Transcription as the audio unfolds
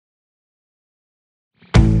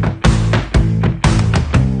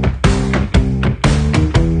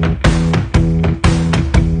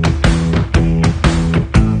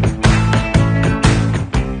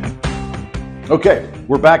Okay,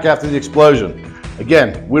 we're back after the explosion.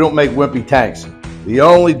 Again, we don't make wimpy tanks. The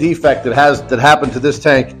only defect that happened to this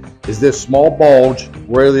tank is this small bulge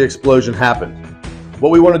where the explosion happened.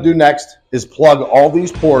 What we want to do next is plug all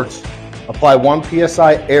these ports, apply 1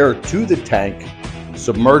 psi air to the tank,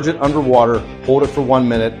 submerge it underwater, hold it for 1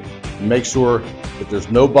 minute, and make sure that there's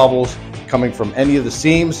no bubbles coming from any of the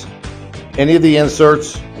seams, any of the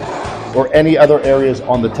inserts, or any other areas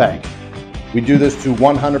on the tank. We do this to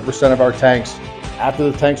 100% of our tanks.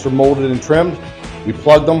 After the tanks are molded and trimmed, we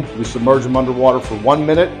plug them, we submerge them underwater for 1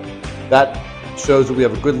 minute. That shows that we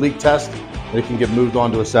have a good leak test and it can get moved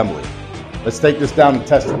on to assembly. Let's take this down and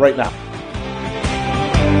test it right now.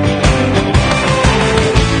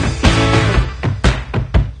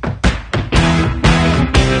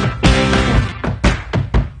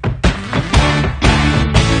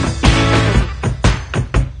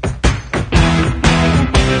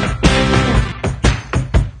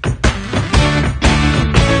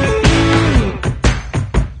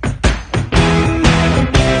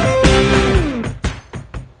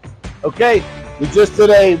 Okay, we just did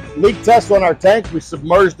a leak test on our tank. We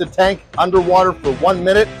submerged the tank underwater for 1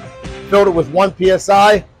 minute, filled it with 1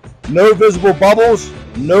 psi, no visible bubbles,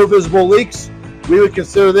 no visible leaks. We would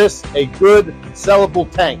consider this a good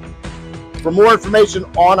sellable tank. For more information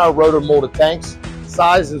on our rotor molded tanks,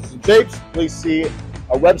 sizes and shapes, please see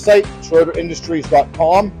our website,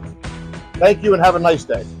 schroederindustries.com. Thank you and have a nice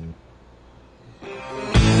day.